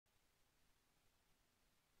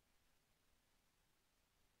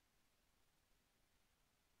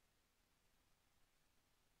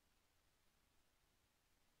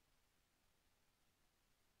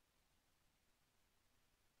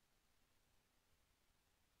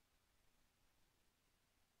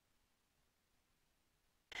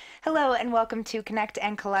Hello and welcome to Connect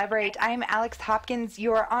and Collaborate. I'm Alex Hopkins,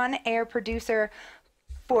 your on-air producer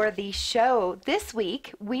for the show. This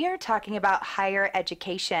week, we are talking about higher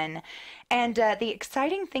education. And the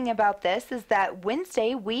exciting thing about this is that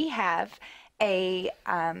Wednesday we have an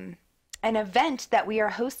event that we are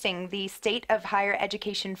hosting, the State of Higher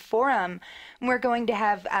Education Forum. We're going to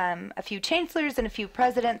have a few chancellors and a few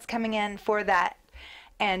presidents coming in for that.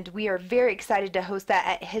 And we are very excited to host that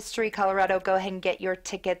at History Colorado. Go ahead and get your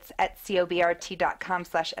tickets at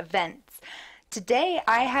cobrt.com/events. Today,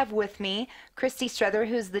 I have with me Kristi Strother,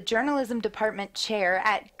 who's the Journalism Department Chair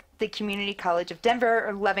at the Community College of Denver,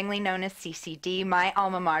 or lovingly known as CCD, my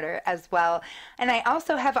alma mater as well. And I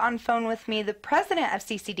also have on phone with me the president of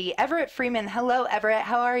CCD, Everette Freeman. Hello, Everette.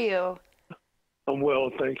 How are you? I'm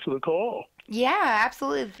well. Thanks for the call. Yeah,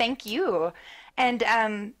 absolutely. Thank you. And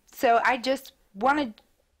so I just want to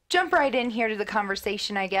jump right in here to the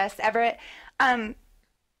conversation, I guess. Everette,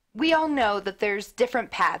 we all know that there's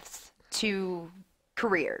different paths to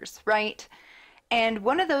careers, right? And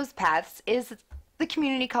one of those paths is the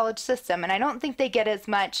community college system, and I don't think they get as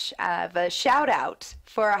much of a shout out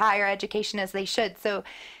for higher education as they should. So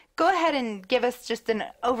go ahead and give us just an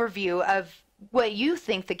overview of what you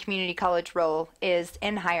think the community college role is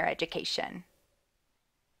in higher education.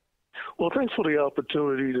 Well, thanks for the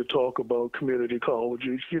opportunity to talk about community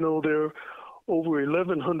colleges. You know, there are over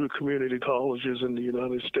 1,100 community colleges in the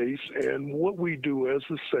United States, and what we do as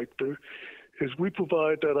a sector is we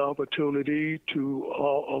provide that opportunity to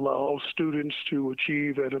allow students to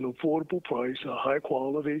achieve at an affordable price a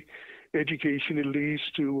high-quality education that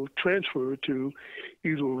leads to transfer to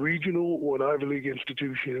either a regional or an Ivy League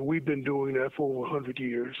institution, and we've been doing that for over 100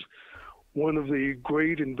 years. One of the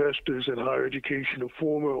great investors in higher education, a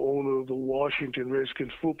former owner of the Washington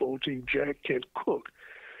Redskins football team, Jack Kent Cooke,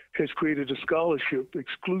 has created a scholarship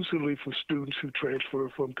exclusively for students who transfer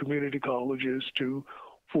from community colleges to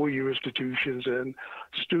four-year institutions, and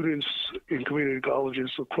students in community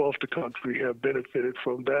colleges across the country have benefited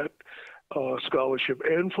from that scholarship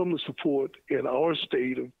and from the support in our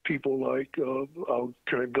state of people like our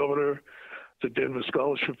current governor, the Denver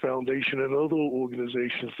Scholarship Foundation, and other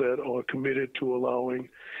organizations that are committed to allowing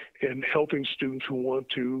and helping students who want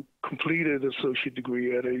to complete an associate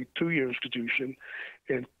degree at a two-year institution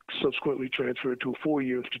and subsequently transfer to a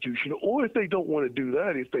four-year institution. Or if they don't want to do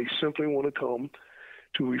that, if they simply want to come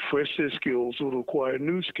to refresh their skills or to acquire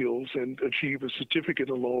new skills and achieve a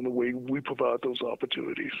certificate along the way, we provide those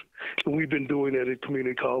opportunities. And we've been doing that at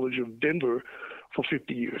Community College of Denver for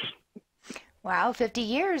 50 years. Wow, 50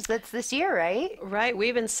 years. That's this year, right? Right.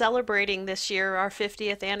 We've been celebrating this year our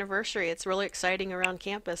 50th anniversary. It's really exciting around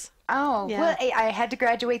campus. Oh, yeah. Well, I had to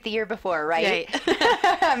graduate the year before, right?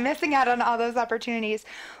 I'm missing out on all those opportunities.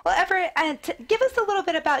 Well, Everette, give us a little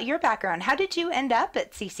bit about your background. How did you end up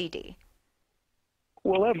at CCD?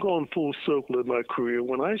 Well, I've gone full circle in my career.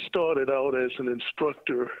 When I started out as an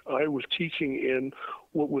instructor, I was teaching in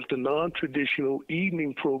what was the non-traditional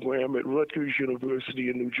evening program at Rutgers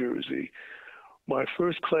University in New Jersey. My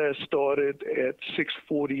first class started at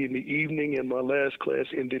 6:40 in the evening, and my last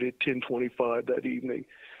class ended at 10:25 that evening.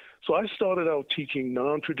 So I started out teaching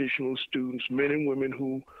non-traditional students, men and women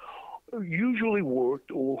who usually worked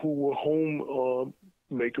or who were home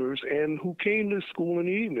makers and who came to school in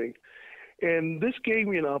the evening. And this gave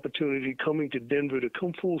me an opportunity coming to Denver to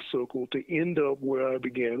come full circle to end up where I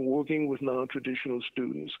began, working with non-traditional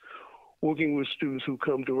students, working with students who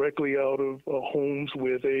come directly out of homes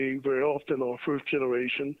where they very often are first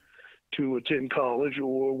generation to attend college,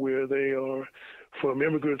 or where they are from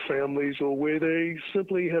immigrant families, or where they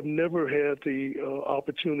simply have never had the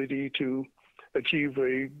opportunity to achieve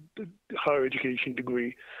a higher education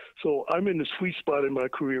degree. So I'm in the sweet spot in my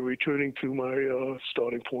career, returning to my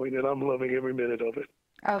starting point, and I'm loving every minute of it.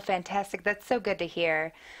 Oh, fantastic. That's so good to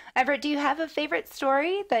hear. Everette, do you have a favorite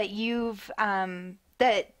story that you've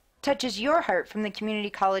that touches your heart from the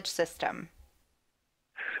community college system?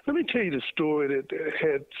 Let me tell you the story that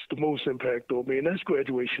had the most impact on me, and that's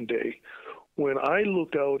graduation day. When I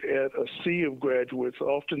look out at a sea of graduates,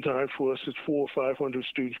 oftentimes for us it's 400 or 500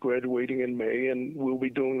 students graduating in May, and we'll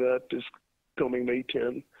be doing that this coming May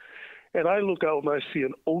 10. And I look out and I see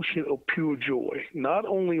an ocean of pure joy, not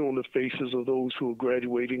only on the faces of those who are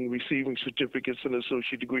graduating, receiving certificates and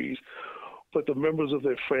associate degrees, but the members of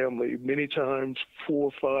their family, many times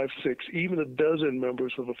 4, 5, 6, even a dozen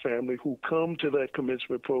members of a family who come to that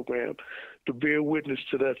commencement program to bear witness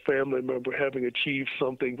to that family member having achieved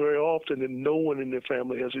something very often that no one in their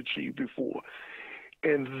family has achieved before.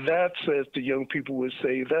 And that's, as the young people would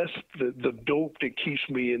say, that's the dope that keeps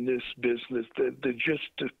me in this business,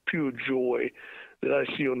 just the pure joy that I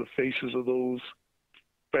see on the faces of those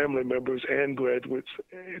family members and graduates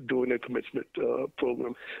during their commencement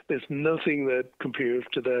program. There's nothing that compares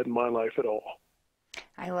to that in my life at all.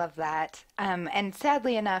 I love that. And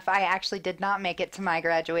sadly enough, I actually did not make it to my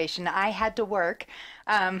graduation. I had to work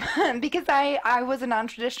because I was a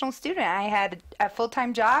non-traditional student. I had a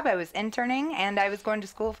full-time job, I was interning, and I was going to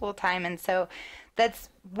school full-time. And so that's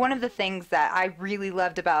one of the things that I really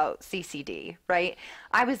loved about CCD, right?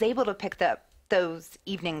 I was able to pick up those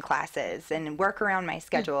evening classes and work around my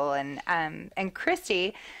schedule. And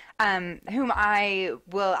Kristi, whom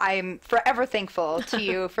I'm forever thankful to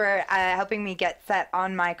you for helping me get set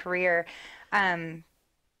on my career.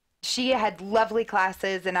 She had lovely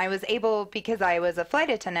classes, and I was able, because I was a flight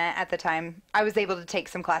attendant at the time, I was able to take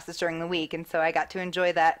some classes during the week, and so I got to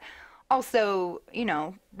enjoy that also,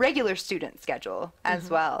 regular student schedule as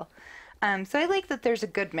well. So I like that there's a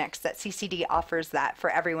good mix, that CCD offers that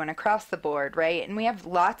for everyone across the board, right? And we have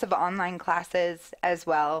lots of online classes as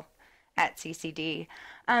well at CCD.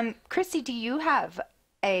 Kristi, do you have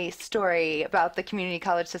a story about the community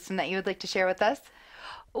college system that you would like to share with us?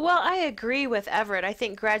 Well, I agree with Everett. I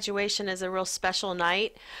think graduation is a real special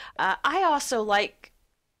night. I also like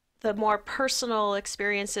the more personal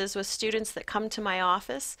experiences with students that come to my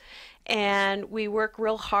office, and we work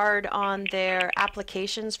real hard on their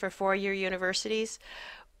applications for four-year universities.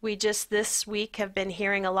 We just this week have been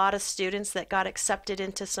hearing a lot of students that got accepted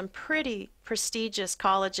into some pretty prestigious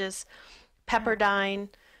colleges, Pepperdine,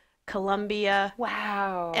 Columbia.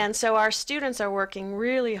 Wow. And so our students are working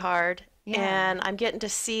really hard, Yeah. and I'm getting to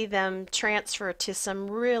see them transfer to some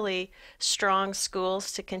really strong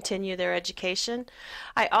schools to continue their education.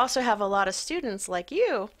 I also have a lot of students like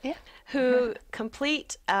you Yeah. who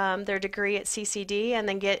complete their degree at CCD and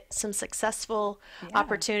then get some successful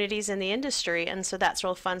opportunities in the industry, and so that's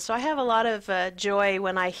real fun. So I have a lot of joy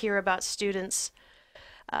when I hear about students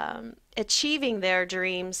achieving their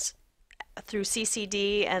dreams through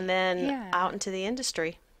CCD and then out into the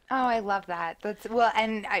industry. Oh, I love that. That's well,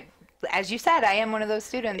 and as you said, I am one of those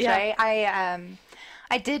students, right?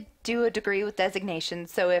 I did do a degree with designation,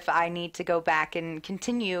 so if I need to go back and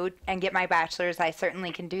continue and get my bachelor's, I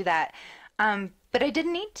certainly can do that. But I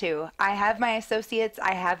didn't need to. I have my associates,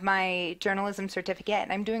 I have my journalism certificate,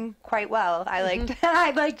 and I'm doing quite well.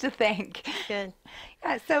 I'd like to think. Good.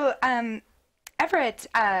 Yeah. So, Everett,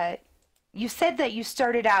 you said that you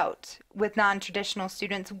started out with non-traditional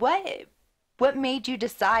students. What made you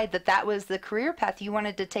decide that that was the career path you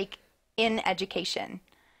wanted to take in education?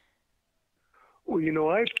 Well,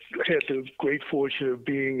 I had the great fortune of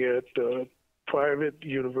being at private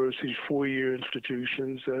universities, four-year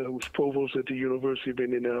institutions. I was provost at the University of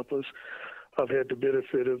Indianapolis. I've had the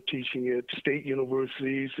benefit of teaching at state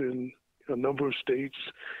universities in a number of states,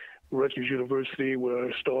 Rutgers University, where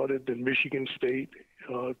I started, then Michigan State,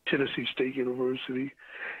 Tennessee State University,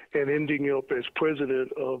 and ending up as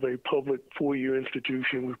president of a public four-year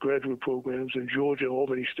institution with graduate programs in Georgia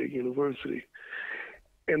Albany State University.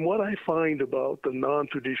 And what I find about the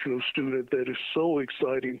non-traditional student that is so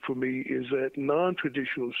exciting for me is that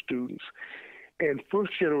non-traditional students and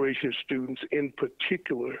first-generation students in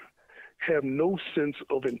particular have no sense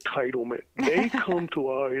of entitlement. They come to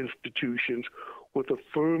our institutions with a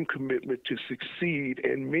firm commitment to succeed,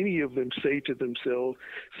 and many of them say to themselves,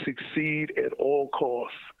 succeed at all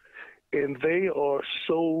costs. And they are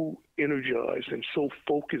so energized and so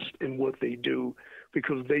focused in what they do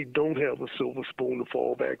because they don't have a silver spoon to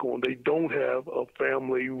fall back on. They don't have a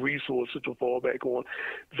family resources to fall back on.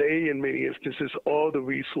 They, in many instances, are the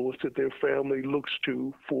resource that their family looks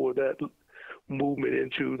to for that movement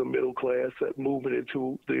into the middle class, that movement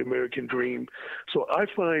into the American dream. So I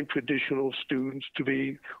find traditional students to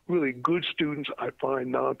be really good students. I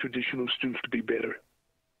find non-traditional students to be better.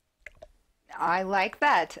 I like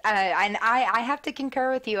that. And I have to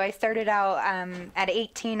concur with you. I started out at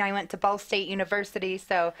 18. I went to Ball State University,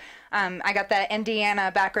 so I got that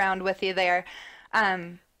Indiana background with you there.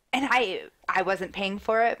 And I wasn't paying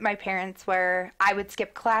for it. My parents were. I would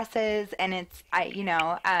skip classes, and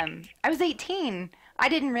I was 18. I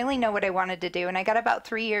didn't really know what I wanted to do, and I got about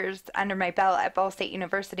 3 years under my belt at Ball State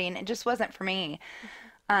University, and it just wasn't for me.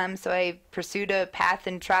 So I pursued a path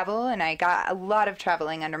in travel, and I got a lot of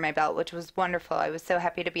traveling under my belt, which was wonderful. I was so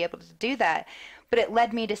happy to be able to do that. But it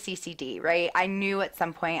led me to CCD, right? I knew at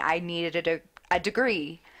some point I needed a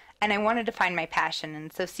degree, and I wanted to find my passion.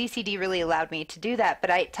 And so CCD really allowed me to do that.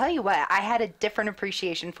 But I tell you what, I had a different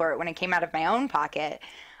appreciation for it when it came out of my own pocket.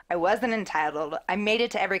 I wasn't entitled. I made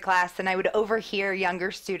it to every class, and I would overhear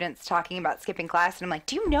younger students talking about skipping class, and I'm like,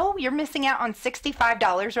 do you know you're missing out on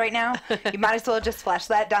 $65 right now? You might as well just flush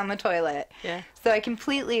that down the toilet. Yeah. So I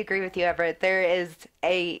completely agree with you, Everett. There is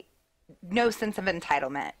a no sense of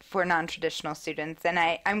entitlement for non-traditional students. And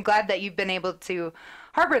I'm glad that you've been able to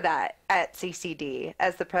harbor that at CCD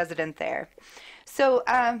as the president there. So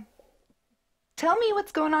tell me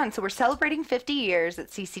what's going on. So we're celebrating 50 years at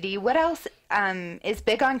CCD. What else is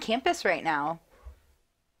big on campus right now?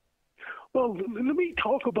 Well, let me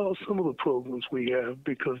talk about some of the programs we have,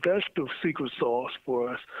 because that's the secret sauce for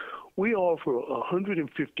us. We offer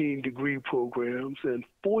 115 degree programs and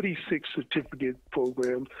 46 certificate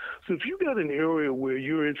programs. So if you've got an area where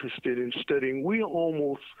you're interested in studying, we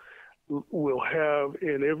almost will have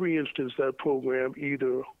in every instance that program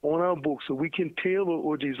either on our books, so we can tailor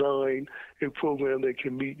or design a program that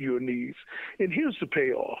can meet your needs. And here's the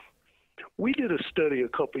payoff. We did a study a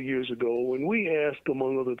couple of years ago, and we asked,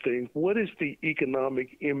 among other things, what is the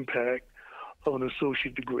economic impact of an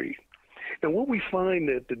associate degree? And what we find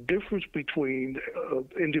that the difference between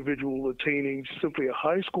individual attaining simply a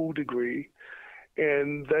high school degree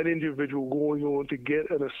and that individual going on to get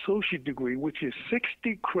an associate degree, which is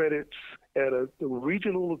 60 credits at a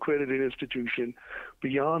regional accredited institution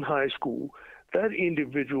beyond high school, that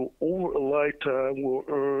individual over a lifetime will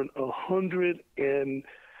earn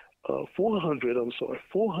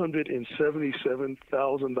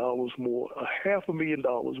 $477,000 more,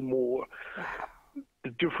 $500,000 more.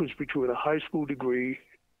 The difference between a high school degree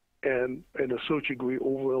and an associate degree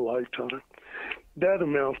over a lifetime. That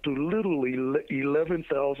amounts to literally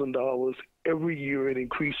 $11,000 every year in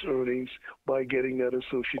increased earnings by getting that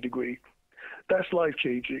associate degree. That's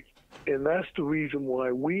life-changing, and that's the reason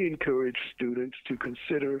why we encourage students to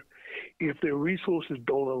consider, if their resources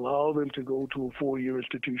don't allow them to go to a four-year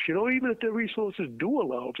institution, or even if their resources do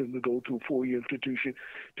allow them to go to a four-year institution,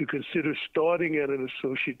 to consider starting at an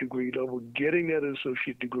associate degree level, getting that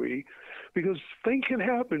associate degree, because things can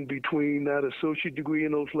happen between that associate degree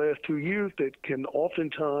and those last 2 years that can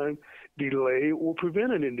oftentimes delay or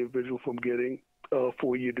prevent an individual from getting a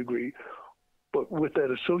four-year degree. But with that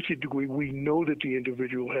associate degree, we know that the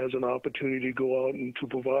individual has an opportunity to go out and to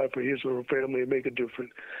provide for his or her family and make a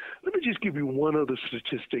difference. Let me just give you one other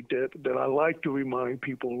statistic that I like to remind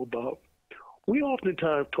people about. We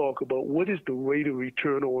oftentimes talk about what is the rate of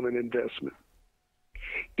return on an investment.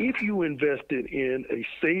 If you invested in a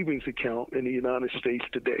savings account in the United States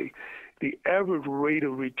today, the average rate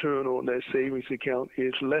of return on that savings account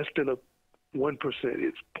is less than 1%.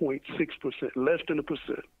 It's 0.6%, less than a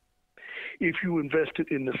percent. If you invested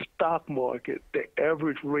in the stock market, the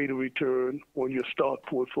average rate of return on your stock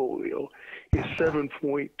portfolio is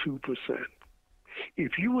 7.2%.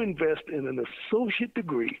 If you invest in an associate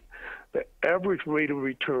degree, the average rate of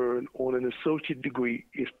return on an associate degree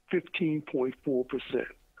is 15.4%.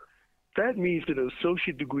 That means that an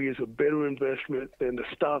associate degree is a better investment than the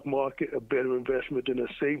stock market, a better investment than a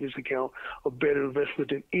savings account, a better investment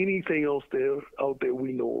than anything else out there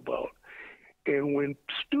we know about. And when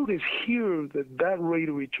students hear that that rate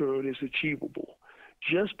of return is achievable,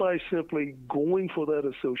 just by simply going for that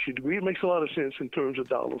associate degree, it makes a lot of sense in terms of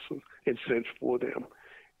dollars and cents for them.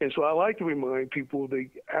 And so I like to remind people the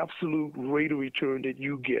absolute rate of return that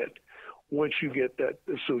you get once you get that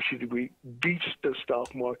associate degree beats the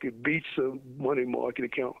stock market, beats a money market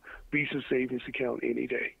account, beats a savings account any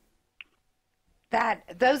day.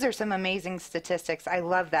 Those are some amazing statistics. I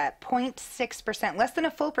love that. 0.6%, less than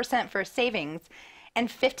a full percent for savings, and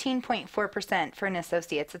 15.4% for an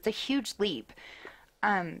associate's. It's a huge leap.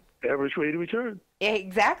 Average rate of return.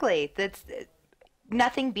 Exactly.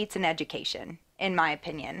 Nothing beats an education, in my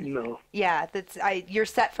opinion. No. Yeah, you're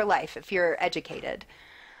set for life if you're educated.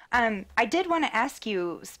 I did want to ask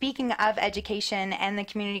you, speaking of education and the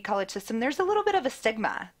community college system, there's a little bit of a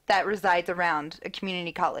stigma that resides around a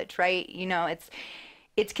community college, right? You know,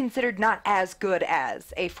 it's considered not as good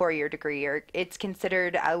as a four-year degree, or it's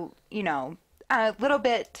considered, a little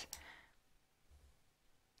bit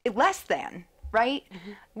less than, right?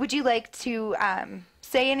 Mm-hmm. Would you like to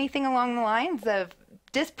say anything along the lines of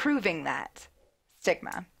disproving that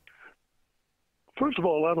stigma? First of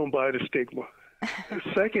all, I don't buy the stigma.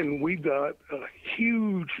 Second, we've got a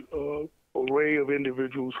huge array of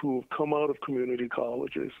individuals who have come out of community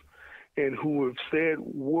colleges and who have said,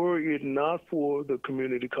 were it not for the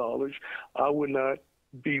community college, I would not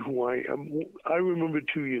be who I am. I remember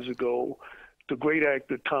 2 years ago, the great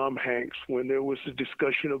actor Tom Hanks, when there was a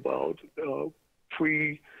discussion about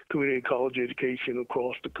free community college education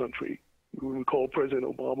across the country. We recall President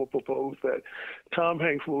Obama proposed that. Tom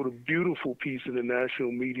Hanks wrote a beautiful piece in the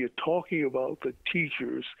national media talking about the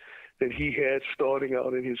teachers that he had starting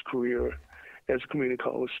out in his career as a community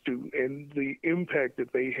college student and the impact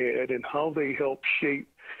that they had and how they helped shape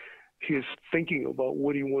his thinking about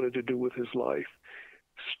what he wanted to do with his life.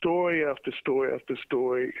 Story after story after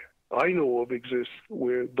story, I know of exists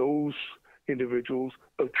where those individuals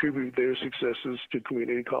attribute their successes to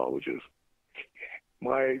community colleges.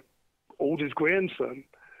 My oldest grandson,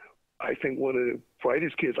 I think one of the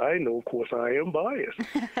brightest kids I know, of course I am biased,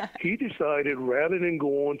 he decided rather than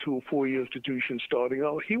go on to a four-year institution starting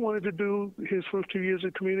out, he wanted to do his first 2 years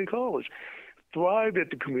at community college. Thrived at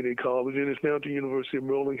the community college and is now at the University of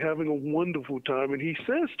Maryland having a wonderful time. And he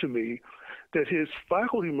says to me that his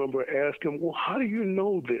faculty member asked him, well, how do you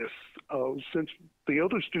know this? Since the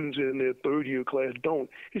other students in their third year class don't.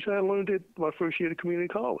 He said, I learned it my first year at community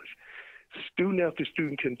college. Student after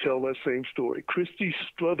student can tell that same story. Kristi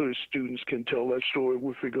Strother's students can tell that story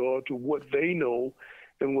with regard to what they know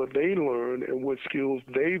and what they learn and what skills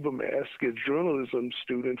they've amassed as journalism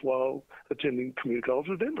students while attending community college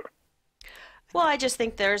of Denver. Well, I just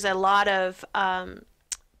think there's a lot of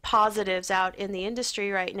positives out in the industry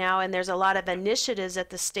right now, and there's a lot of initiatives at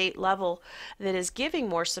the state level that is giving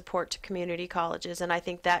more support to community colleges, and I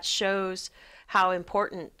think that shows how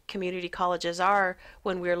important community colleges are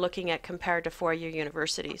when we're looking at compared to four-year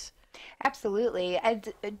universities. Absolutely.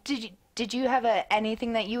 Did you have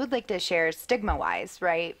anything that you would like to share stigma-wise,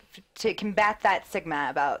 right, to combat that stigma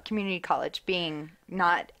about community college being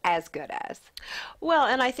not as good as? Well,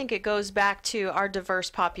 and I think it goes back to our diverse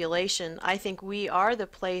population. I think we are the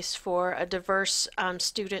place for a diverse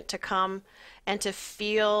student to come and to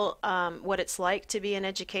feel what it's like to be in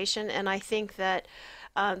education, and I think that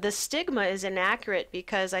the stigma is inaccurate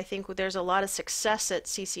because I think there's a lot of success at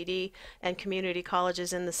CCD and community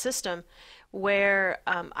colleges in the system where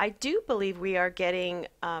I do believe we are getting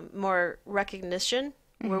more recognition.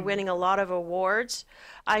 We're winning a lot of awards.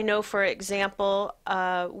 I know, for example,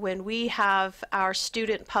 when we have our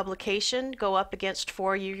student publication go up against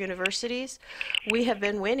four-year universities, we have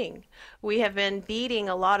been winning. We have been beating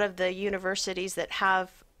a lot of the universities that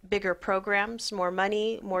have bigger programs, more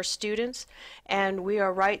money, more students, and we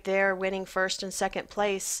are right there winning first and second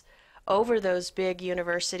place over those big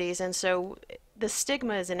universities. And so the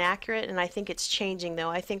stigma is inaccurate, and I think it's changing, though.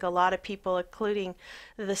 I think a lot of people, including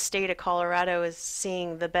the state of Colorado, is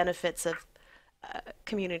seeing the benefits of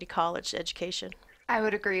community college education. I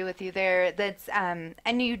would agree with you there. That's and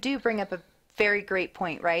you do bring up a very great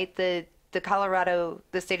point, right? The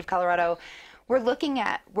state of Colorado, we're looking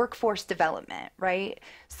at workforce development, right?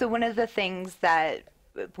 So one of the things that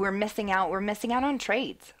we're missing out on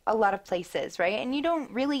trades a lot of places, right? And you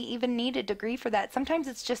don't really even need a degree for that. Sometimes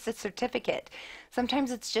it's just a certificate.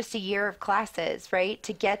 Sometimes it's just a year of classes, right,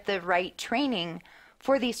 to get the right training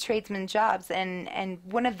for these tradesman jobs. And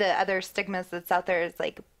one of the other stigmas that's out there is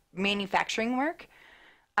like manufacturing work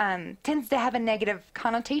tends to have a negative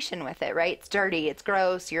connotation with it, right? It's dirty, it's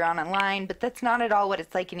gross, you're on a line, but that's not at all what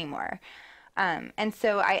it's like anymore. And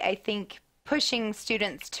so I think pushing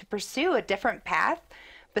students to pursue a different path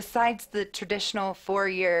besides the traditional 4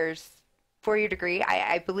 year degree,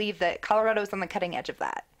 I believe that Colorado is on the cutting edge of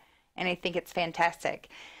that, and I think it's fantastic.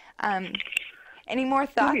 Any more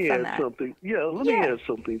thoughts on that? Let me add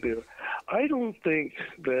something there. I don't think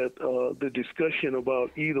that the discussion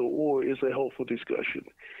about either or is a helpful discussion.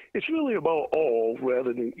 It's really about all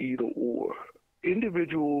rather than either or.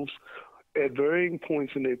 Individuals at varying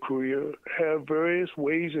points in their career have various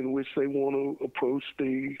ways in which they want to approach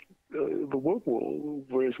the work world,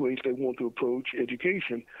 various ways they want to approach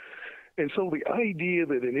education. And so the idea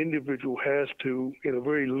that an individual has to, in a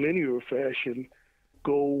very linear fashion,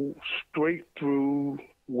 go straight through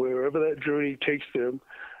wherever that journey takes them,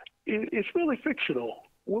 it's really fictional.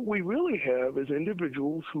 What we really have is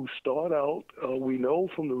individuals who start out, we know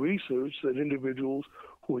from the research that individuals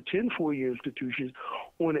who attend four-year institutions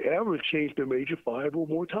on average change their major 5 or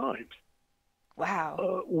more times.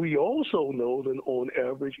 Wow. We also know that on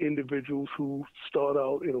average, individuals who start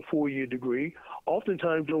out in a four-year degree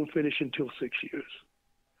oftentimes don't finish until 6 years.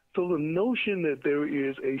 So the notion that there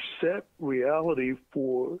is a set reality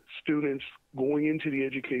for students going into the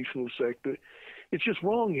educational sector, it's just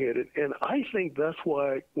wrong-headed. And I think that's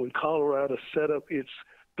why when Colorado set up its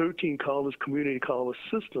 13-college community college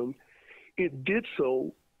system, it did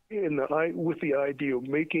so with the idea of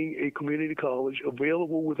making a community college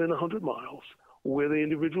available within 100 miles where the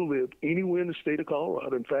individual lived, anywhere in the state of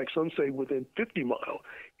Colorado. In fact, some say within 50 miles,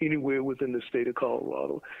 anywhere within the state of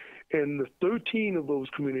Colorado. And the 13 of those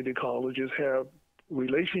community colleges have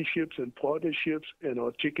relationships and partnerships and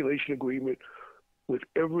articulation agreement with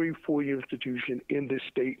every four-year institution in this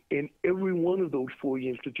state. And every one of those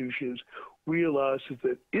four-year institutions realizes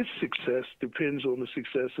that its success depends on the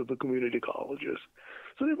success of the community colleges.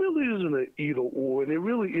 So there really isn't an either or, and there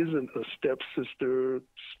really isn't a stepsister,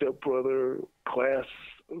 stepbrother class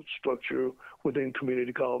structure within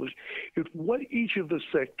community college is what each of the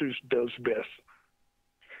sectors does best.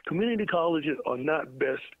 Community colleges are not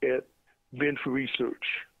best at bench research,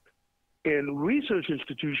 and research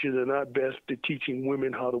institutions are not best at teaching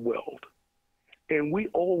women how to weld. And we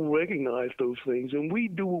all recognize those things, and we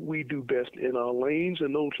do what we do best in our lanes,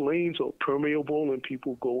 and those lanes are permeable, and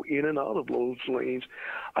people go in and out of those lanes.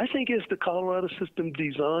 I think it's the Colorado system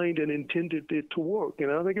designed and intended it to work,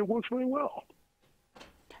 and I think it works really well.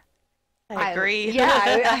 I agree.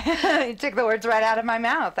 You took the words right out of my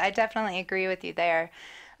mouth. I definitely agree with you there.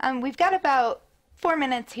 We've got about 4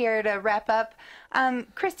 minutes here to wrap up.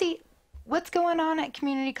 Kristi, what's going on at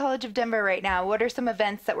Community College of Denver right now? What are some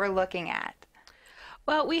events that we're looking at?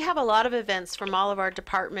 Well, we have a lot of events from all of our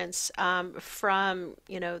departments, from,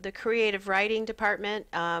 the creative writing department.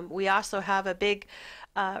 We also have a big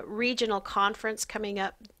regional conference coming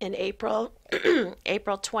up in April,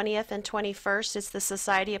 April 20th and 21st. It's the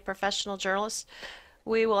Society of Professional Journalists.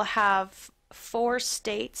 We will have 4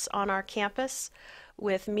 states on our campus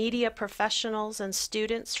with media professionals and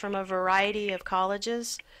students from a variety of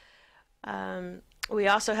colleges. We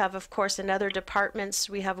also have, of course, in other departments,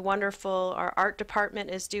 we have our art department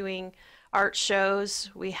is doing art shows.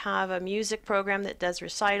 We have a music program that does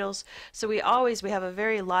recitals. So we have a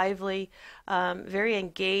very lively, very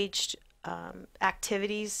engaged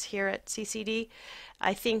activities here at CCD.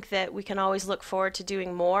 I think that we can always look forward to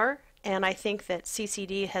doing more. And I think that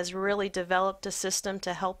CCD has really developed a system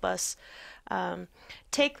to help us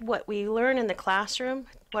take what we learn in the classroom,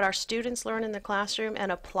 what our students learn in the classroom, and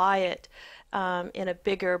apply it in a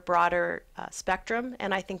bigger, broader spectrum,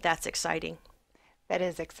 and I think that's exciting. That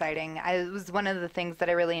is exciting. It was one of the things that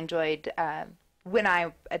I really enjoyed when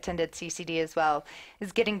I attended CCD as well,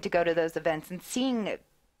 is getting to go to those events and seeing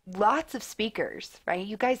lots of speakers, right?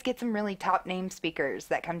 You guys get some really top name speakers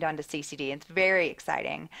that come down to CCD. It's very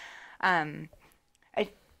exciting.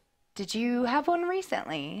 Did you have one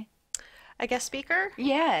recently? A guest speaker?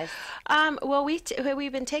 Yes. Well,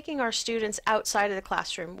 we've been taking our students outside of the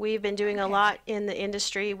classroom. We've been doing a lot in the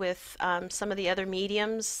industry with some of the other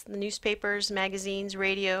mediums, the newspapers, magazines,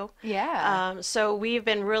 radio. Yeah. So we've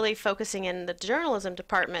been really focusing in the journalism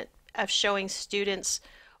department of showing students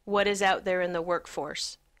what is out there in the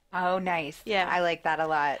workforce. Oh, nice. Yeah. I like that a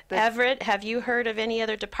lot. Everett, have you heard of any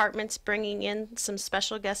other departments bringing in some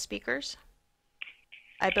special guest speakers?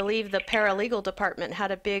 I believe the paralegal department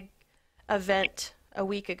had a big event a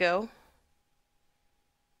week ago.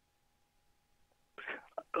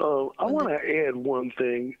 I want to add one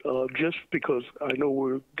thing, just because I know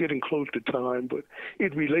we're getting close to time, but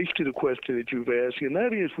it relates to the question that you've asked, and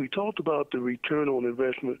that is we talked about the return on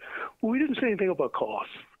investment, but we didn't say anything about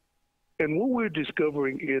costs. And what we're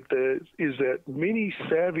discovering is that many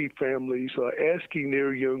savvy families are asking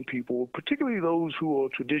their young people, particularly those who are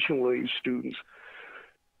traditional age students,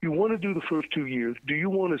 you want to do the first 2 years. Do you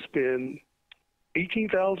want to spend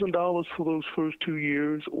 $18,000 for those first 2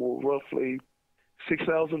 years, or roughly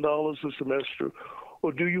 $6,000 a semester?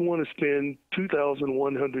 Or do you want to spend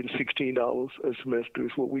 $2,116 a semester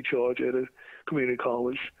is what we charge at a community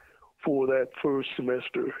college for that first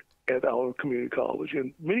semester at our community college?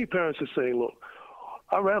 And many parents are saying, look,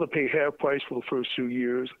 I'd rather pay half price for the first 2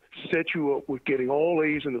 years, set you up with getting all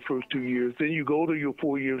A's in the first 2 years, then you go to your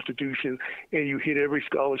 4-year institution and you hit every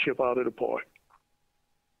scholarship out of the park.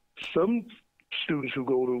 Some students who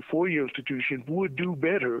go to a 4-year institution would do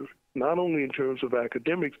better, not only in terms of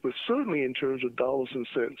academics, but certainly in terms of dollars and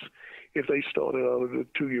cents if they started out at a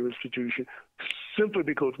 2-year institution, simply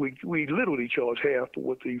because we literally charge half of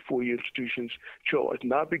what the 4-year institutions charge,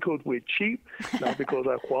 not because we're cheap, not because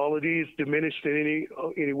our quality is diminished in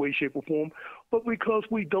any way, shape, or form, but because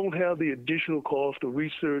we don't have the additional cost of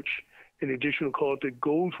research and the additional cost that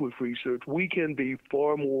goes with research. We can be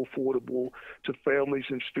far more affordable to families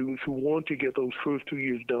and students who want to get those first 2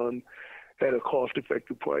 years done at a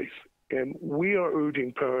cost-effective price. And we are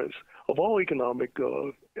urging parents of all economic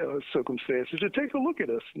circumstances to take a look at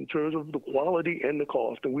us in terms of the quality and the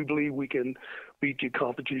cost. And we believe we can beat the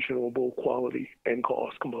competition on both quality and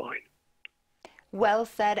cost combined. Well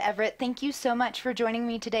said, Everett. Thank you so much for joining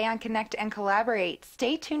me today on Connect and Collaborate.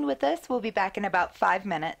 Stay tuned with us. We'll be back in about 5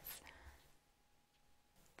 minutes.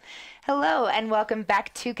 Hello, and welcome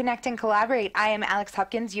back to Connect and Collaborate. I am Alex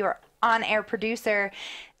Hopkins, your on-air producer.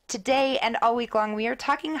 Today and all week long, we are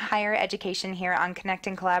talking higher education here on Connect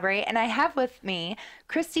and Collaborate, and I have with me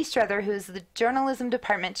Kristi Strother, who is the Journalism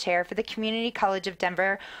Department Chair for the Community College of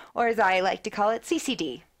Denver, or as I like to call it,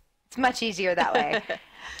 CCD. It's much easier that way.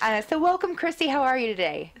 So welcome, Kristi. How are you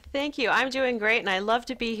today? Thank you. I'm doing great, and I love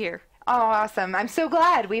to be here. Oh, awesome. I'm so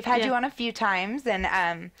glad. We've had you on a few times,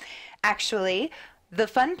 and actually, the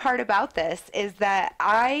fun part about this is that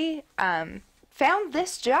I found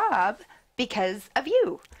this job because of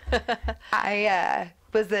you. I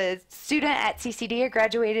was a student at CCD. I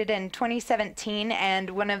graduated in 2017, and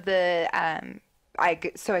one of the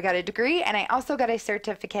so I got a degree, and I also got a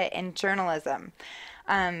certificate in journalism.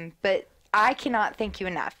 But I cannot thank you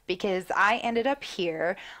enough, because I ended up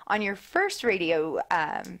here on your first radio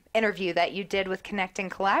interview that you did with Connect and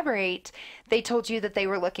Collaborate. They told you that they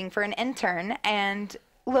were looking for an intern, and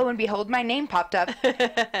lo and behold, my name popped up.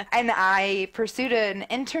 And I pursued an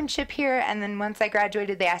internship here, and then once I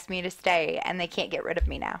graduated, they asked me to stay, and they can't get rid of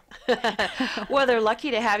me now. Well, they're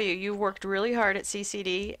lucky to have you. You worked really hard at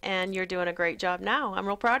CCD, and you're doing a great job now. I'm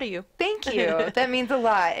real proud of you. Thank you. That means a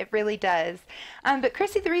lot. It really does. But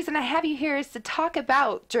Kristi, the reason I have you here is to talk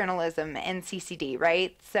about journalism in CCD,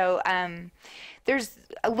 right? So there's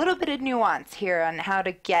a little bit of nuance here on how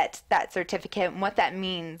to get that certificate and what that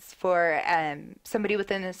means for somebody with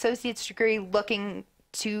an associate's degree looking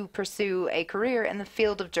to pursue a career in the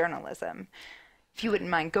field of journalism. If you wouldn't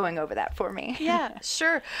mind going over that for me. Yeah,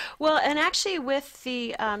 sure. Well, and actually with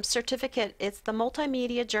the certificate, it's the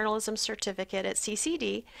Multimedia Journalism Certificate at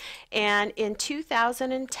CCD. And in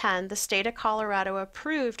 2010, the state of Colorado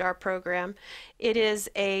approved our program. It is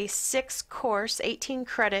a 6-course,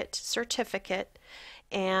 18-credit certificate.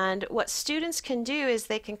 And what students can do is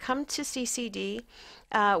they can come to CCD.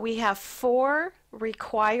 We have 4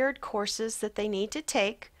 required courses that they need to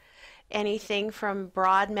take. Anything from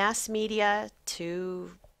broad mass media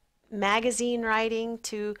to magazine writing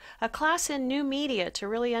to a class in new media to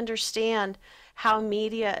really understand how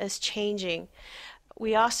media is changing.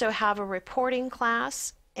 We also have a reporting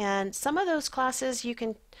class, and some of those classes you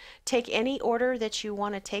can take any order that you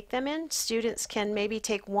want to take them in. Students can maybe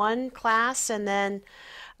take one class and then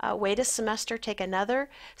wait a semester, take another.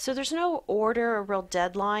 So there's no order or real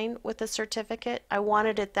deadline with the certificate. I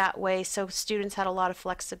wanted it that way so students had a lot of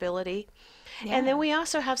flexibility. Yeah. And then we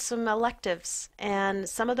also have some electives, and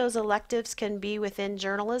some of those electives can be within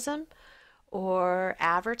journalism or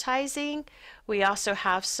advertising. We also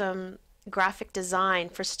have some graphic design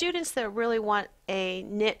for students that really want a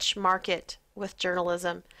niche market with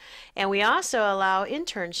journalism. And we also allow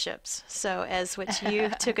internships, so as which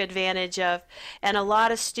you took advantage of. And a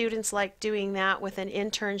lot of students like doing that with an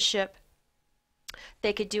internship.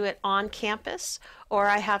 They could do it on campus, or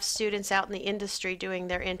I have students out in the industry doing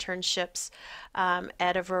their internships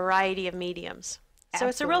at a variety of mediums. So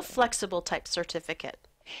It's a real flexible type certificate.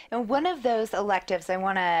 And one of those electives I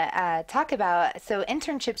want to talk about, so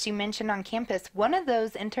internships you mentioned on campus, one of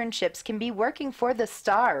those internships can be working for the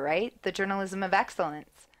STAR, right? The Journalism of Excellence,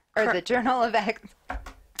 or Correct. the Journal of Excellence.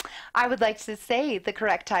 I would like to say the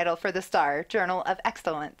correct title for the STAR, Journal of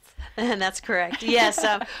Excellence. And that's correct. Yes,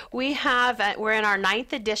 we're in our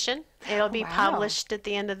 9th edition. It'll be published at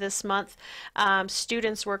the end of this month.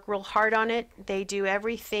 Students work real hard on it. They do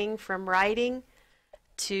everything from writing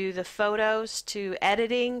to the photos, to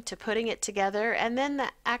editing, to putting it together, and then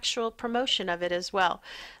the actual promotion of it as well.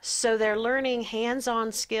 So they're learning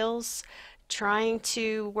hands-on skills, trying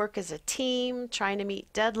to work as a team, trying to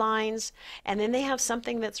meet deadlines, and then they have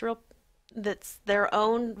something that's their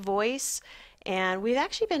own voice. And we've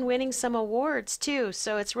actually been winning some awards too,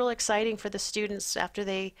 so it's real exciting for the students after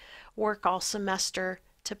they work all semester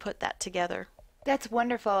to put that together. That's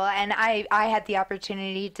wonderful. And I had the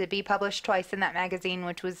opportunity to be published twice in that magazine,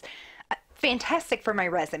 which was fantastic for my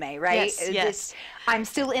resume, right? Yes. I'm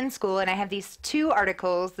still in school, and I have these 2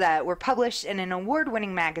 articles that were published in an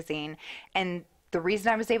award-winning magazine. And the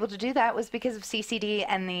reason I was able to do that was because of CCD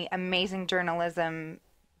and the amazing journalism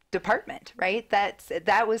department, right?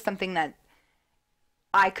 That was something that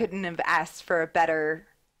I couldn't have asked for a better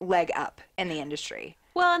leg up in the industry.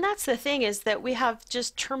 Well, and that's the thing, is that we have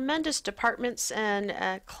just tremendous departments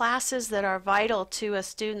and classes that are vital to a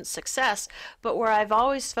student's success. But where I've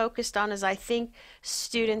always focused on is I think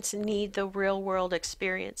students need the real world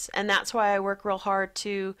experience. And that's why I work real hard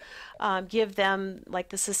to give them, like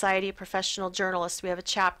the Society of Professional Journalists. We have a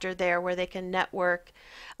chapter there where they can network,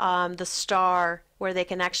 the STAR, where they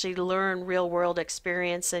can actually learn real world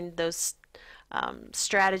experience and those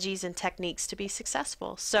strategies and techniques to be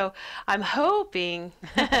successful. So I'm hoping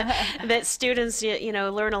that students,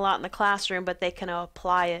 learn a lot in the classroom, but they can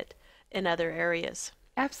apply it in other areas.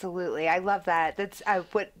 Absolutely. I love that. That's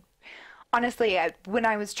honestly, when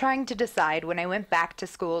I was trying to decide, when I went back to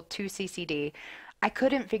school to CCD, I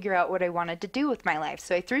couldn't figure out what I wanted to do with my life.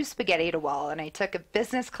 So I threw spaghetti at a wall, and I took a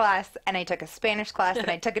business class, and I took a Spanish class, and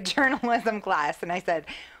I took a journalism class, and I said,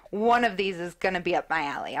 one of these is going to be up my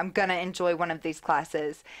alley. I'm going to enjoy one of these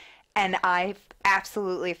classes. And I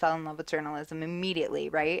absolutely fell in love with journalism immediately,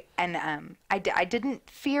 right? And I didn't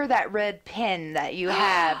fear that red pen that you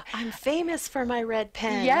have. I'm famous for my red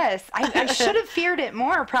pen. Yes, I should have feared it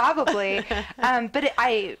more, probably. But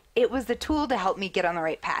it was a tool to help me get on the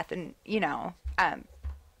right path and,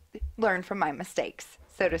 learn from my mistakes,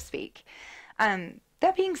 so to speak.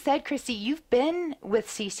 That being said, Kristi, you've been with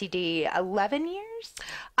CCD 11 years?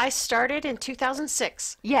 I started in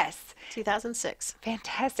 2006. Yes. 2006.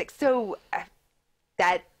 Fantastic. So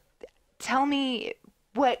tell me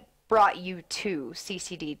what brought you to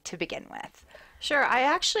CCD to begin with. Sure. I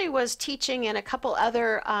actually was teaching in a couple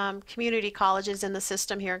other community colleges in the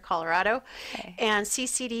system here in Colorado, and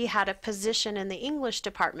CCD had a position in the English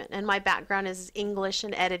department, and my background is English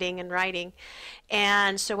and editing and writing.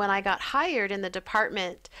 And so when I got hired in the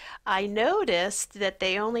department, I noticed that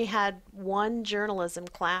they only had one journalism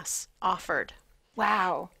class offered.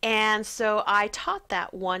 Wow. And so I taught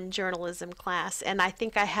that one journalism class, and I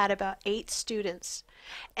think I had about 8 students.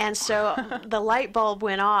 And so the light bulb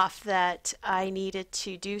went off that I needed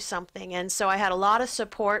to do something. And so I had a lot of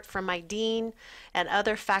support from my dean and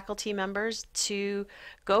other faculty members to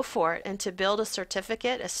go for it and to build a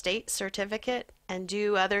certificate, a state certificate, and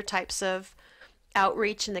do other types of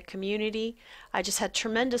outreach in the community. I just had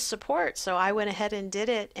tremendous support, so I went ahead and did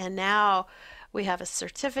it. And now we have a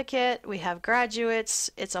certificate, we have graduates,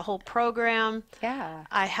 it's a whole program. Yeah.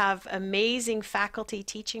 I have amazing faculty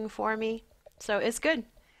teaching for me. So it's good.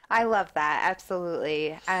 I love that.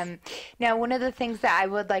 Absolutely. Now, one of the things that I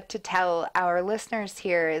would like to tell our listeners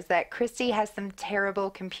here is that Kristi has some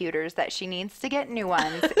terrible computers that she needs to get new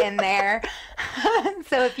ones in there.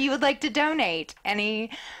 So if you would like to donate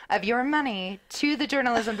any of your money to the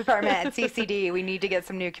journalism department at CCD, we need to get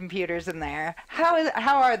some new computers in there.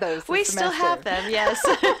 How are those? We still have them, yes.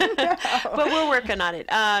 No. But we're working on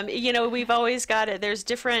it. We've always got it. There's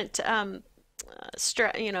different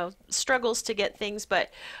struggles to get things,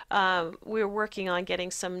 but we're working on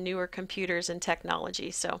getting some newer computers and technology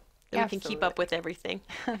so that we can keep up with everything.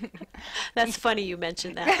 That's funny you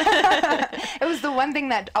mentioned that. It was the one thing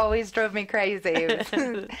that always drove me crazy.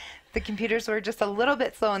 The computers were just a little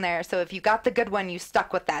bit slow in there, so if you got the good one, you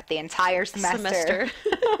stuck with that the entire semester.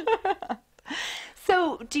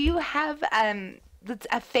 So do you have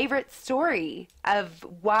a favorite story of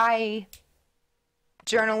why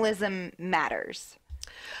journalism matters?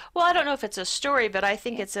 Well, I don't know if it's a story, but I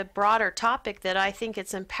think it's a broader topic that I think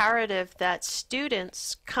it's imperative that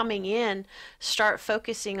students coming in start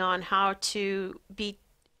focusing on how to be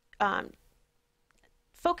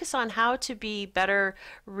better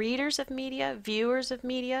readers of media, viewers of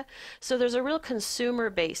media. So there's a real consumer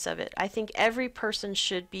base of it. I think every person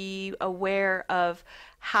should be aware of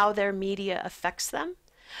how their media affects them.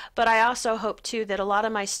 But I also hope, too, that a lot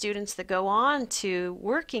of my students that go on to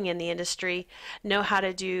working in the industry know how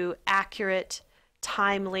to do accurate,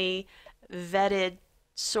 timely, vetted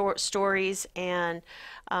stories, and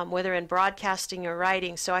whether in broadcasting or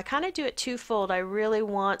writing. So I kind of do it twofold. I really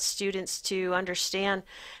want students to understand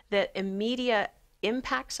that media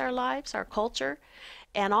impacts our lives, our culture,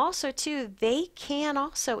 and also, too, they can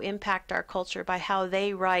also impact our culture by how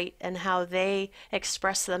they write and how they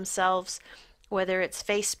express themselves, whether it's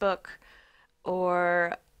Facebook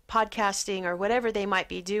or podcasting or whatever they might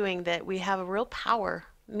be doing, that we have a real power.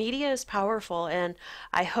 Media is powerful, and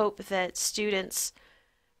I hope that students,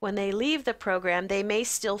 when they leave the program, they may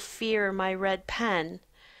still fear my red pen,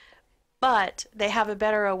 but they have a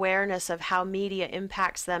better awareness of how media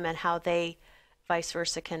impacts them and how they, vice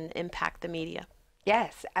versa, can impact the media.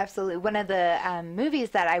 Yes, absolutely. One of the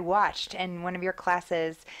movies that I watched in one of your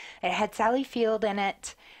classes, it had Sally Field in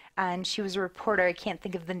it, and she was a reporter. I can't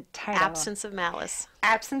think of the title. Absence of Malice.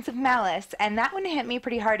 Absence of Malice. And that one hit me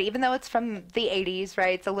pretty hard, even though it's from the 80s,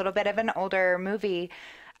 right? It's a little bit of an older movie.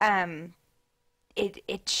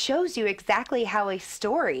 It shows you exactly how a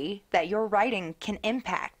story that you're writing can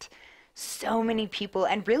impact so many people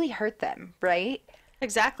and really hurt them, right?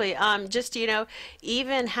 Exactly.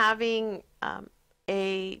 Even having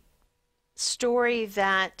a story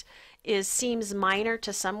that seems minor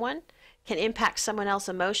to someone can impact someone else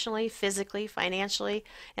emotionally, physically, financially.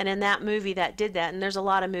 And in that movie that did that, and there's a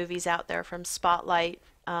lot of movies out there from Spotlight.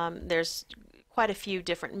 There's quite a few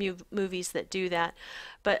different movies that do that.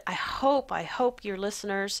 But I hope your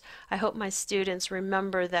listeners, I hope my students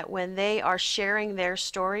remember that when they are sharing their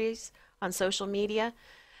stories on social media,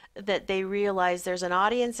 that they realize there's an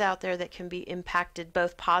audience out there that can be impacted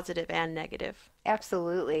both positive and negative.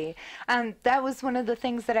 Absolutely. That was one of the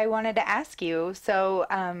things that I wanted to ask you. So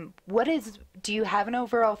do you have an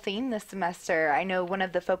overall theme this semester? I know one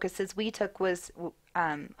of the focuses we took was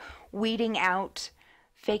weeding out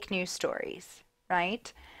fake news stories,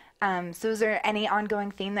 right? So is there any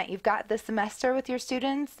ongoing theme that you've got this semester with your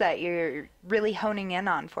students that you're really honing in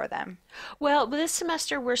on for them? Well, this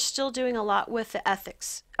semester we're still doing a lot with the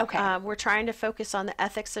ethics. Okay. We're trying to focus on the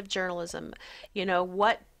ethics of journalism.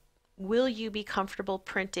 What will you be comfortable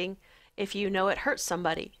printing if you know it hurts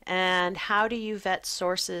somebody? And how do you vet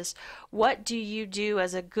sources? What do you do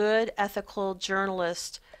as a good ethical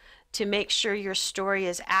journalist to make sure your story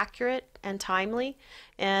is accurate and timely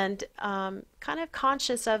and kind of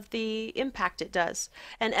conscious of the impact it does?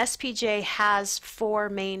 And SPJ has 4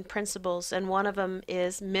 main principles, and one of them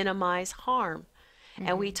is minimize harm.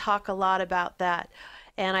 And we talk a lot about that.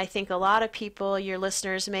 And I think a lot of people, your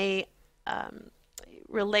listeners, may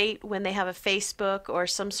relate when they have a Facebook or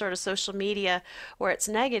some sort of social media where it's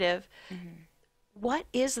negative. What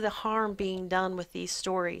is the harm being done with these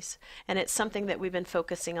stories? And it's something that we've been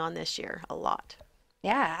focusing on this year a lot.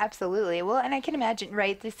 Yeah, absolutely. Well, and I can imagine,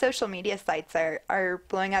 right, the social media sites are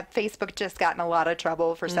blowing up. Facebook just got in a lot of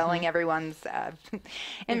trouble for selling everyone's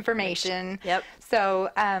information. Yep. So,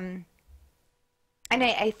 and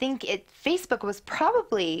I think Facebook was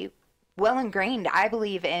probably well ingrained, I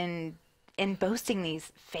believe, in boasting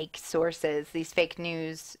these fake sources, these fake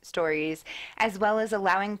news stories, as well as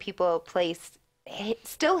allowing people a place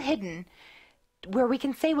still hidden where we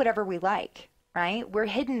can say whatever we like, right? We're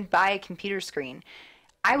hidden by a computer screen.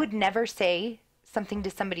 I would never say something to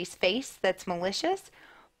somebody's face that's malicious,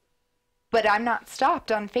 but I'm not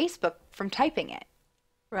stopped on Facebook from typing it.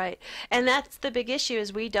 Right. And that's the big issue,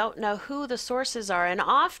 is we don't know who the sources are. And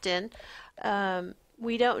often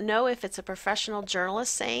we don't know if it's a professional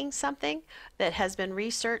journalist saying something that has been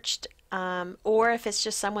researched, or if it's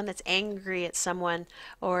just someone that's angry at someone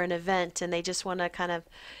or an event and they just want to kind of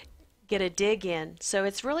get a dig in. So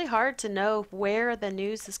it's really hard to know where the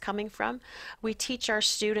news is coming from. We teach our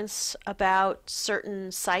students about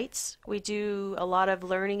certain sites. We do a lot of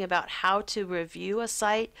learning about how to review a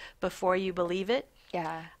site before you believe it.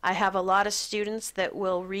 Yeah. I have a lot of students that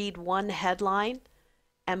will read one headline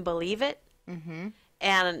and believe it.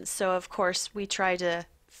 And so, of course, we try to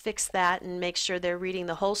fix that and make sure they're reading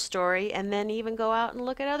the whole story, and then even go out and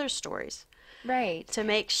look at other stories. Right. To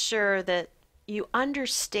make sure that you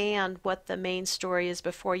understand what the main story is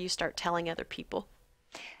before you start telling other people.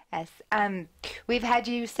 Yes. We've had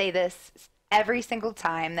you say this every single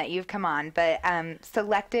time that you've come on, but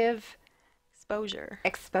selective exposure.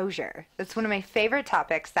 That's one of my favorite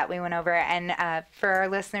topics that we went over. And for our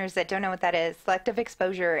listeners that don't know what that is, selective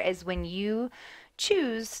exposure is when you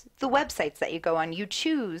choose the websites that you go on. You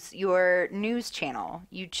choose your news channel.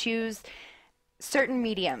 You choose certain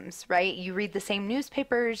mediums, right? You read the same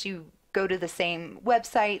newspapers, you go to the same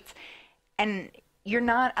websites, and you're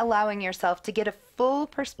not allowing yourself to get a full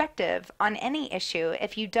perspective on any issue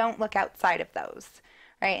if you don't look outside of those,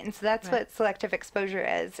 right? And so that's what selective exposure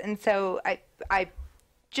is. And so I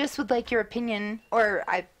just would like your opinion, or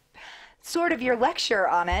sort of your lecture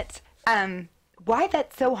on it, why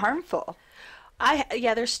that's so harmful.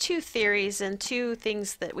 There's 2 theories and 2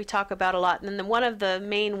 things that we talk about a lot. And then one of the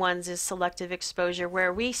main ones is selective exposure,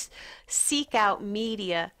 where we seek out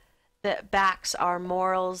media that backs our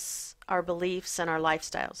morals, our beliefs, and our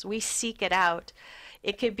lifestyles. We seek it out.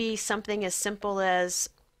 It could be something as simple as,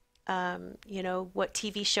 what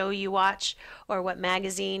TV show you watch or what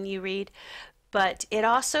magazine you read. But it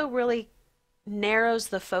also really narrows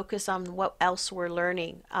the focus on what else we're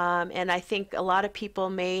learning. And I think a lot of people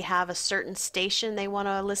may have a certain station they want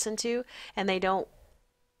to listen to, and they don't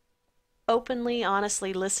openly,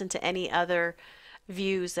 honestly listen to any other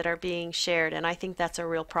views that are being shared. And I think that's a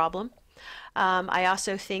real problem. I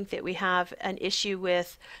also think that we have an issue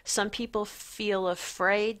with some people feel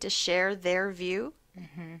afraid to share their view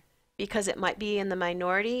because it might be in the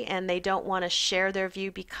minority, and they don't want to share their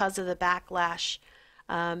view because of the backlash.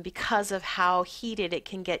 Because of how heated it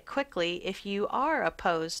can get quickly if you are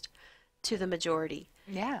opposed to the majority.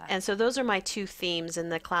 Yeah. And so those are my 2 themes in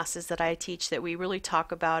the classes that I teach, that we really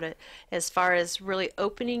talk about it as far as really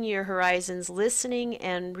opening your horizons, listening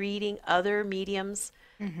and reading other mediums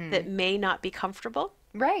that may not be comfortable.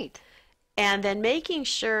 Right. And then making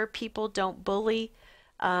sure people don't bully,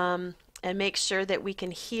 and make sure that we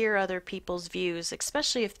can hear other people's views,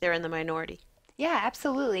 especially if they're in the minority. Yeah,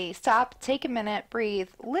 absolutely. Stop, take a minute, breathe,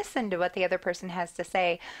 listen to what the other person has to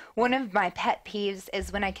say. One of my pet peeves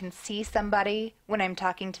is when I can see somebody, when I'm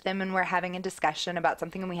talking to them and we're having a discussion about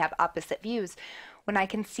something and we have opposite views, when I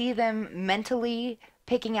can see them mentally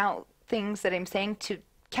picking out things that I'm saying to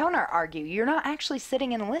counter argue. You're not actually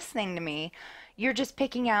sitting and listening to me. You're just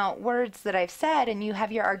picking out words that I've said, and you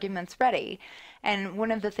have your arguments ready. And one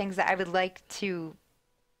of the things that I would like to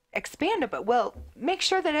expand it, but well, make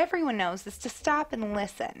sure that everyone knows is to stop and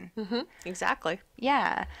listen. Exactly.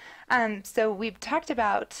 Yeah. So we've talked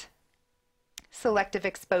about selective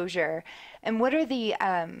exposure, and what is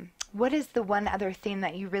the one other theme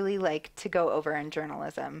that you really like to go over in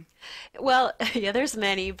journalism? Well, yeah, there's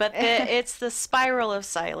many, but it's the spiral of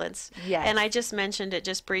silence. Yes. And I just mentioned it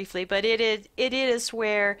just briefly, but it is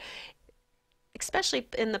where, especially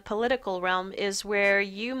in the political realm, is where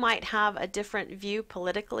you might have a different view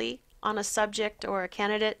politically on a subject or a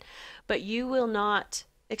candidate, but you will not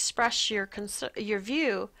express your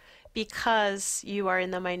view because you are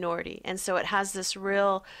in the minority. And so it has this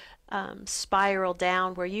real spiral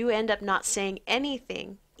down where you end up not saying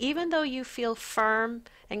anything. Even though you feel firm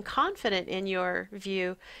and confident in your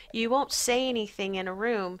view, you won't say anything in a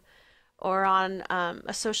room or on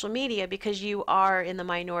a social media because you are in the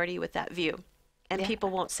minority with that view. And people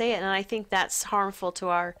won't say it. And I think that's harmful to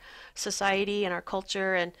our society and our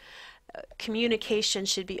culture. And communication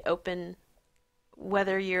should be open,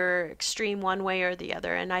 whether you're extreme one way or the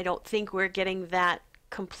other. And I don't think we're getting that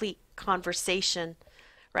complete conversation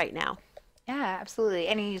right now. Yeah, absolutely.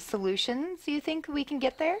 Any solutions you think we can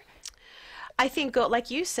get there? I think,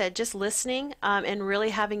 like you said, just listening and really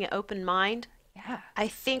having an open mind. Yeah. I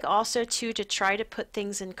think also, too, to try to put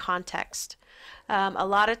things in context. A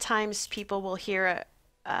lot of times people will hear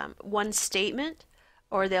one statement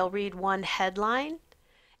or they'll read one headline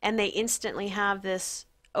and they instantly have this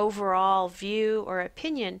overall view or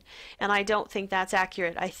opinion, and I don't think that's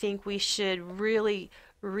accurate. I think we should really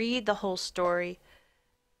read the whole story,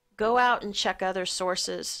 go out and check other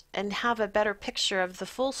sources, and have a better picture of the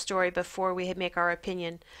full story before we make our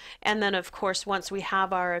opinion. And then, of course, once we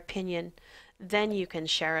have our opinion, then you can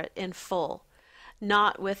share it in full.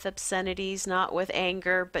 Not with obscenities, not with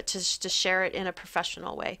anger, but just to share it in a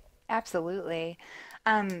professional way. Absolutely.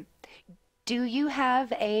 Do you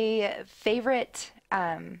have a favorite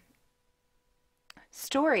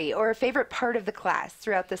story or a favorite part of the class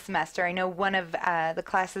throughout the semester? I know one of the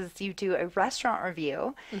classes you do a restaurant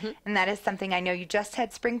review, and that is something I know you just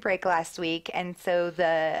had spring break last week, and so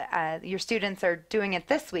your students are doing it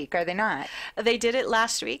this week, are they not? They did it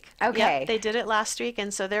last week. Okay. Yep, they did it last week,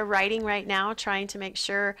 and so they're writing right now, trying to make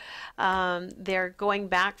sure they're going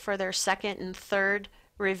back for their second and third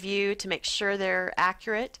review to make sure they're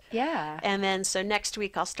accurate. Yeah. And then so next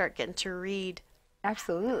week I'll start getting to read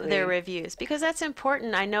Absolutely their reviews, because that's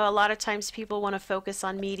important. I know a lot of times people want to focus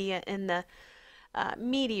on media in the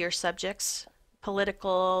meatier subjects,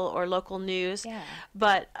 political or local news,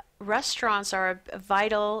 but restaurants are a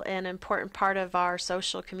vital and important part of our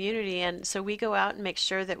social community, and so we go out and make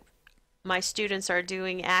sure that my students are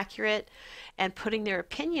doing accurate and putting their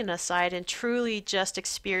opinion aside and truly just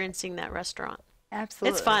experiencing that restaurant.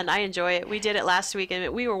 Absolutely. It's fun. I enjoy it. We did it last week,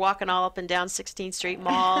 and we were walking all up and down 16th Street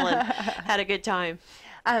Mall and had a good time.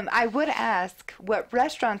 I would ask what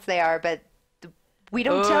restaurants they are, but we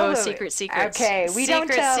don't tell them. Secrets. Okay, we don't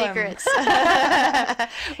tell secrets.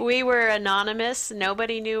 We were anonymous.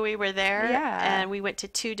 Nobody knew we were there. Yeah. And we went to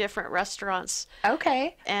 2 different restaurants.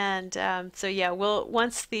 Okay. And so, yeah,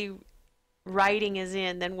 once the writing is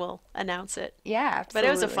in, then we'll announce it. Yeah, absolutely. But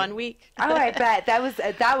it was a fun week. Oh, I bet.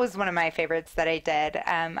 That was one of my favorites that I did.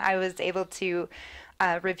 I was able to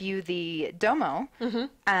review the Domo.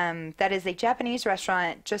 That is a Japanese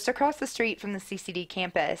restaurant just across the street from the CCD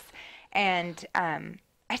campus. And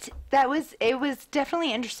it was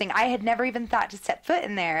definitely interesting. I had never even thought to set foot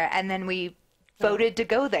in there, and then we voted to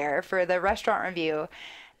go there for the restaurant review.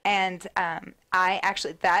 And I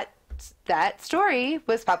actually that story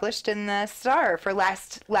was published in the Star for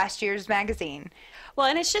last year's magazine. Well,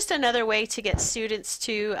 and it's just another way to get students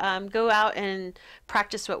to go out and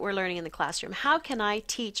practice what we're learning in the classroom. How can I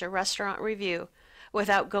teach a restaurant review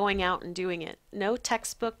without going out and doing it? No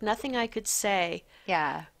textbook, nothing I could say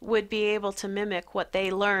would be able to mimic what they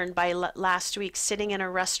learned by last week sitting in a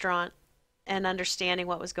restaurant and understanding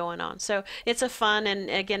what was going on. So it's a fun, and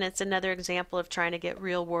again, it's another example of trying to get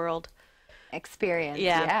real world experience.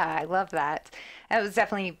 Yeah, I love that. It was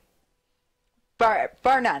definitely bar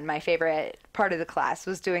none my favorite part of the class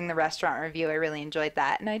was doing the restaurant review. I really enjoyed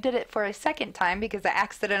that, and I did it for a second time because I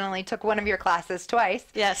accidentally took one of your classes twice.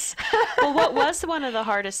 Yes. Well, what was one of the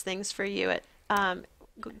hardest things for you at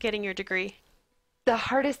getting your degree? The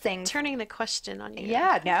hardest thing, turning the question on you.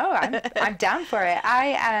 Yeah, no, I'm down for it.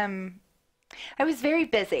 I was very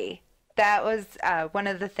busy. That was one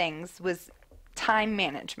of the things, was time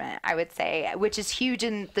management, I would say, which is huge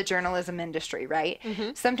in the journalism industry, right?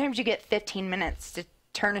 Sometimes you get 15 minutes to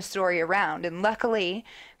turn a story around, and luckily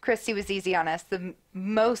Kristi was easy on us.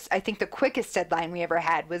 I think the quickest deadline we ever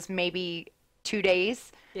had was maybe 2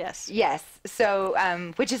 days. Yes. Yes. So,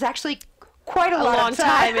 which is actually quite a lot long of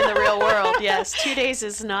time in the real world. Yes. 2 days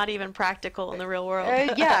is not even practical in the real world.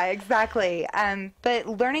 yeah, exactly. But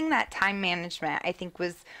learning that time management, I think,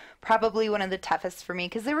 was probably one of the toughest for me,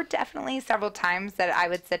 because there were definitely several times that I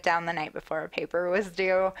would sit down the night before a paper was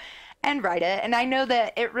due and write it. And I know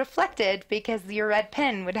that it reflected, because your red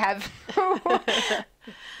pen would have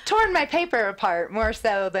torn my paper apart more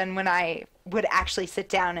so than when I would actually sit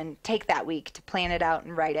down and take that week to plan it out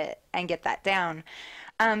and write it and get that down.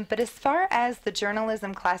 But as far as the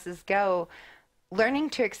journalism classes go,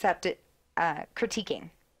 learning to accept it,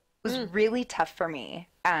 critiquing was really tough for me.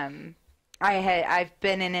 I've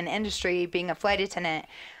been in an industry, being a flight attendant,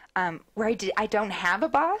 where I don't have a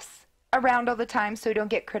boss around all the time, so I don't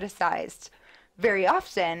get criticized very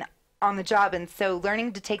often on the job. And so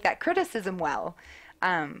learning to take that criticism well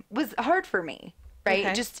was hard for me, right?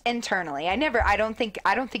 Okay. Just internally. I don't think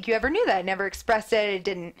you ever knew that. I never expressed it. I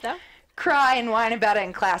didn't No. cry and whine about it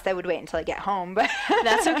in class. I would wait until I get home. But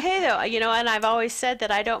That's okay, though. You know, and I've always said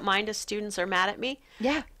that I don't mind if students are mad at me.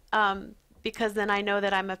 yeah. Because then I know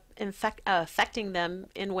that I'm affecting them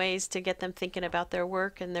in ways to get them thinking about their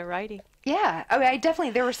work and their writing. Yeah. I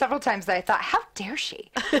mean, there were several times that I thought, how dare she?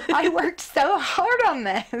 I worked so hard on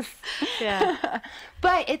this. Yeah.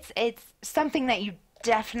 But it's something that you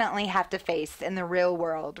definitely have to face in the real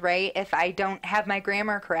world, right? If I don't have my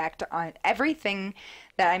grammar correct on everything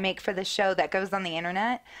that I make for the show that goes on the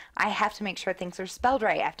internet, I have to make sure things are spelled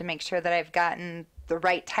right. I have to make sure that I've gotten the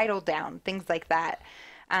right title down, things like that.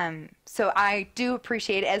 So I do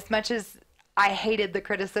appreciate, as much as I hated the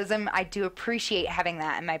criticism, I do appreciate having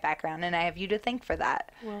that in my background, and I have you to thank for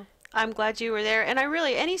that. Well, I'm glad you were there. And I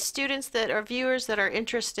really, any students that are viewers that are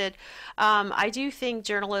interested, I do think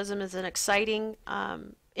journalism is an exciting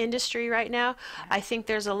industry right now. I think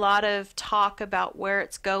there's a lot of talk about where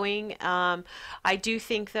it's going. I do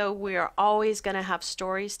think, though, we are always going to have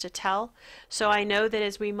stories to tell. So I know that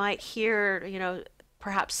as we might hear, you know,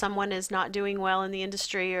 perhaps someone is not doing well in the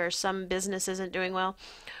industry or some business isn't doing well,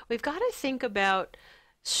 we've got to think about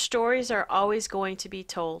stories are always going to be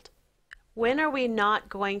told. When are we not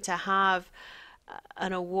going to have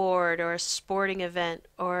an award or a sporting event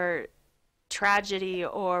or tragedy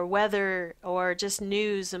or weather or just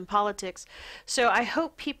news and politics? So I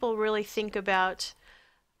hope people really think about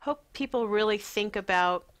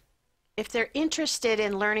if they're interested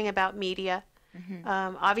in learning about media.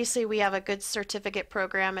 Obviously, we have a good certificate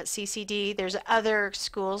program at CCD. There's other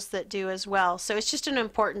schools that do as well. So it's just an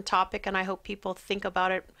important topic, and I hope people think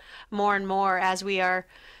about it more and more as we are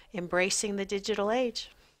embracing the digital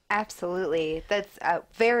age. Absolutely. That's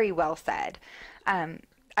very well said.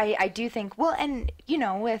 I do think, well, and, you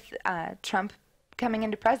know, with Trump coming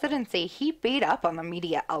into presidency, he beat up on the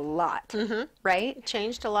media a lot, right? It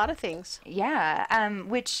changed a lot of things. Yeah,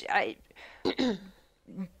 which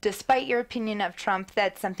despite your opinion of Trump,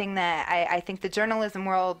 that's something that I think the journalism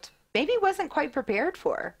world maybe wasn't quite prepared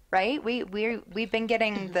for, right? We've been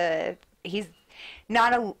getting he's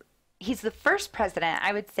the first president,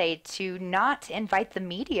 I would say, to not invite the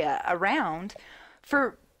media around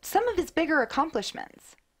for some of his bigger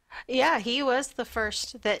accomplishments. Yeah, he was the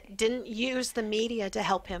first that didn't use the media to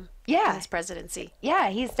help him in his presidency. Yeah,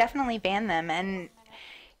 he's definitely banned them, and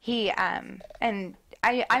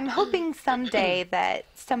I'm hoping someday that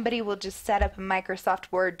somebody will just set up a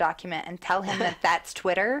Microsoft Word document and tell him that that's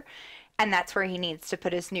Twitter, and that's where he needs to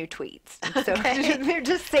put his new tweets. So they're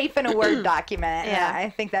just safe in a Word document. Yeah.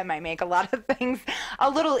 I think that might make a lot of things a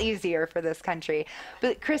little easier for this country.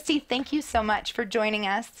 But Kristi, thank you so much for joining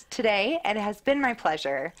us today. It has been my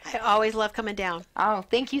pleasure. I always love coming down. Oh,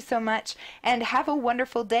 thank you so much. And have a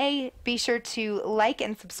wonderful day. Be sure to like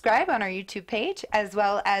and subscribe on our YouTube page, as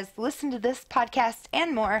well as listen to this podcast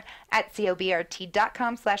and more at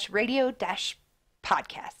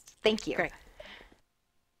cobrt.com/radio-podcast. Thank you. Great.